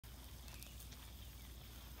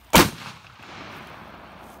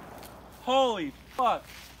Holy fuck.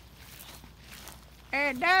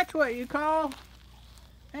 And that's what you call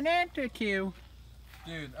an anti-Q.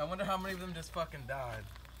 Dude, I wonder how many of them just fucking died.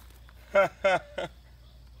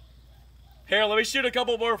 Here, let me shoot a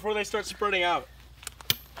couple more before they start spreading out.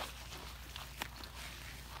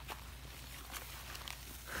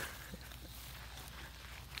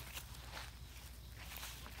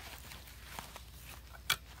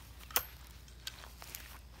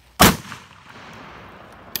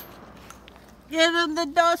 Give him the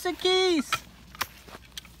dose of keys.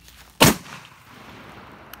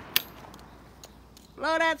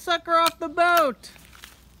 Blow that sucker off the boat.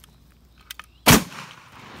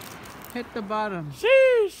 Hit the bottom.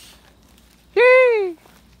 Sheesh. Yee.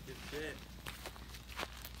 Good shit.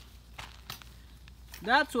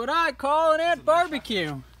 That's what I call an ant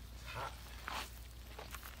barbecue.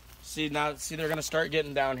 See, they're gonna start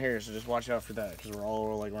getting down here, so just watch out for that, because we're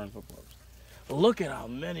all like wearing flip-flops. Look at how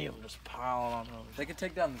many of them just piling on over. They could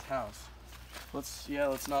take down this house. Let's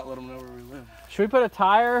not let them know where we live. Should we put a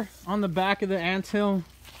tire on the back of the anthill?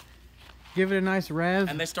 Give it a nice rev.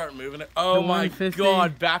 And they start moving it. Oh my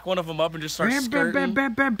god, back one of them up and just start skirting.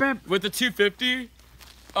 With the 250?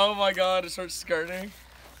 Oh my god, it starts skirting.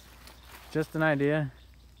 Just an idea.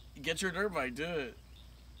 Get your dirt bike, do it.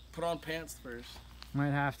 Put on pants first.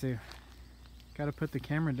 Might have to. Gotta put the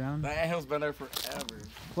camera down. That anthill's been there forever.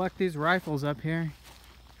 Collect these rifles up here.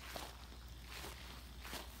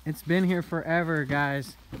 It's been here forever,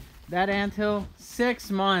 guys. That anthill, 6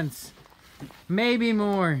 months. Maybe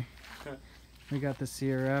more. We got the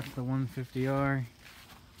CRF, the 150R.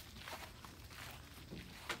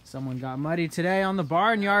 Someone got muddy today on the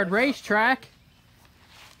barnyard racetrack.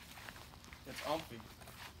 It's umpy.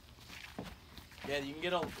 Yeah, you can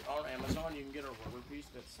get on Amazon, you can get a rubber piece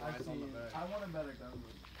that slides on the back. I want a better gun.